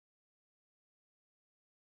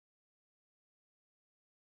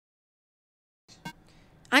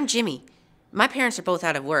I'm Jimmy. My parents are both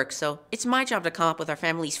out of work, so it's my job to come up with our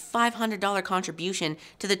family's $500 contribution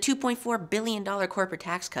to the $2.4 billion corporate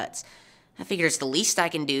tax cuts. I figure it's the least I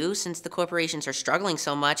can do since the corporations are struggling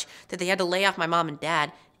so much that they had to lay off my mom and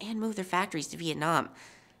dad and move their factories to Vietnam.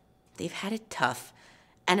 They've had it tough,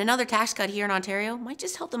 and another tax cut here in Ontario might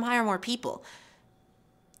just help them hire more people.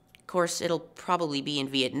 Of course, it'll probably be in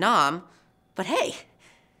Vietnam, but hey.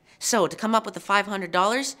 So, to come up with the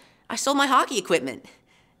 $500, I sold my hockey equipment.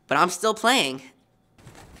 But I'm still playing.